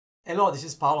Hello, this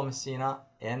is Paolo Messina,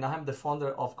 and I am the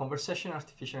founder of Conversational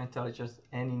Artificial Intelligence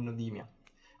and Innodemia.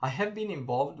 I have been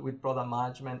involved with product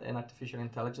management and artificial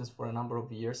intelligence for a number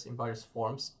of years in various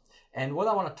forms, and what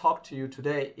I want to talk to you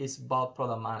today is about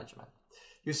product management.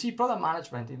 You see, product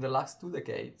management in the last 2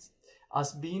 decades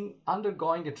has been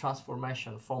undergoing a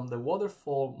transformation from the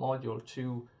Waterfall module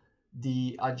to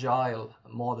the Agile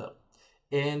model.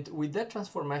 And with that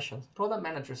transformation, product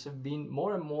managers have been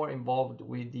more and more involved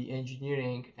with the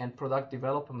engineering and product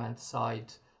development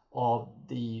side of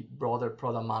the broader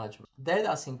product management. That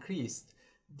has increased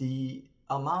the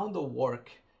amount of work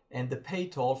and the pay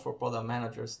toll for product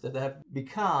managers that have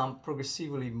become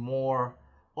progressively more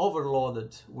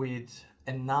overloaded with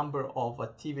a number of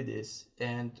activities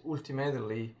and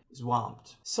ultimately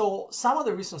swamped. So some of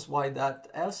the reasons why that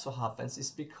also happens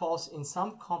is because in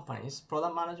some companies,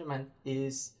 product management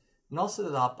is not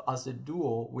set up as a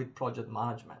duo with project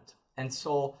management. And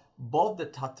so both the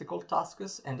tactical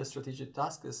tasks and the strategic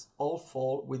tasks all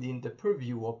fall within the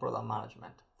purview of product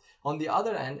management. On the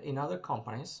other hand, in other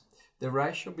companies, the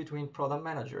ratio between product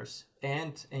managers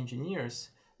and engineers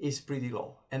is pretty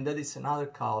low, and that is another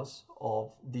cause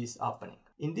of this happening.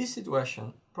 In this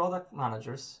situation, product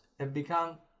managers have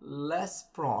become less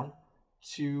prone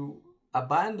to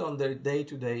abandon their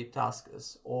day-to-day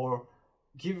tasks or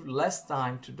give less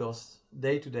time to those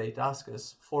day-to-day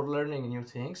tasks for learning new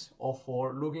things or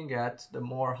for looking at the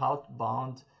more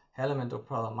outbound element of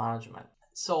product management.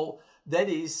 So that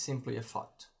is simply a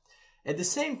fact. At the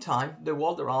same time, the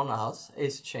world around us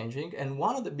is changing, and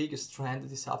one of the biggest trends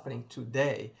that is happening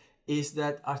today is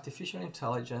that artificial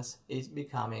intelligence is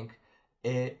becoming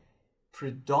a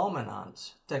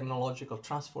predominant technological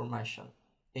transformation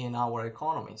in our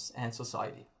economies and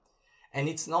society. And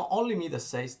it's not only me that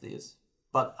says this,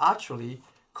 but actually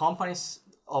companies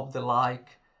of the like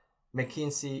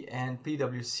McKinsey and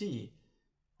PwC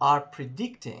are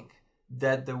predicting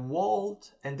that the world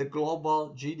and the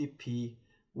global GDP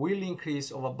will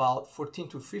increase of about $14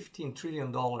 to $15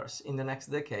 trillion in the next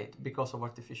decade because of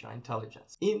artificial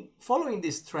intelligence. In following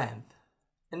this trend,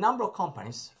 a number of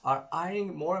companies are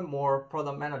hiring more and more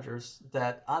product managers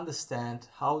that understand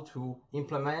how to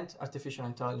implement artificial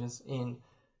intelligence in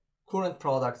current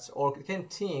products or can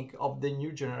think of the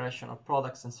new generation of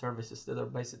products and services that are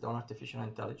based on artificial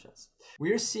intelligence.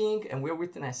 We are seeing and we are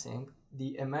witnessing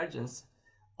the emergence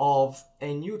of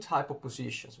a new type of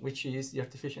positions, which is the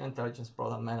artificial intelligence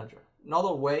product manager. Not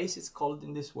always it's called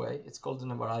in this way, it's called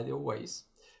in a variety of ways,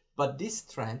 but this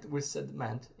trend will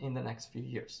sediment in the next few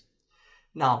years.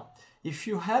 Now, if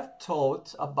you have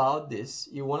thought about this,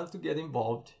 you wanted to get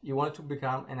involved, you wanted to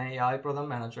become an AI product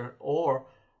manager, or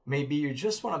maybe you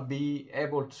just want to be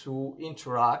able to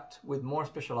interact with more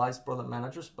specialized product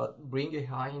managers, but bring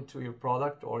AI into your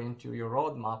product or into your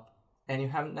roadmap, and you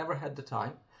have never had the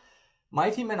time, my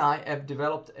team and I have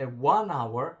developed a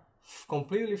 1-hour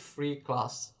completely free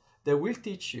class that will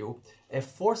teach you a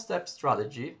 4-step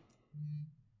strategy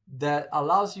that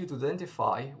allows you to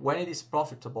identify when it is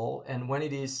profitable and when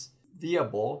it is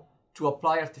viable to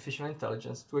apply artificial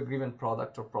intelligence to a given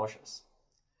product or process.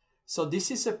 So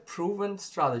this is a proven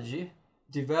strategy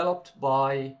developed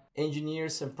by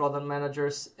engineers and product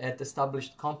managers at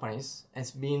established companies and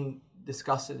it's been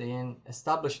discussed in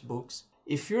established books.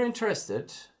 If you're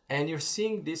interested, and you're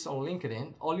seeing this on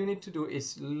LinkedIn, all you need to do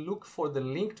is look for the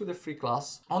link to the free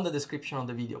class on the description of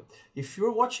the video. If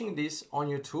you're watching this on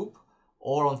YouTube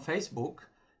or on Facebook,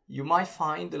 you might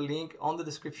find the link on the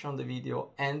description of the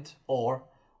video and or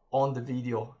on the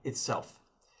video itself.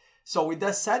 So with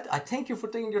that said, I thank you for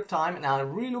taking your time and I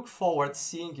really look forward to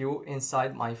seeing you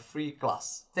inside my free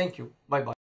class. Thank you. Bye-bye.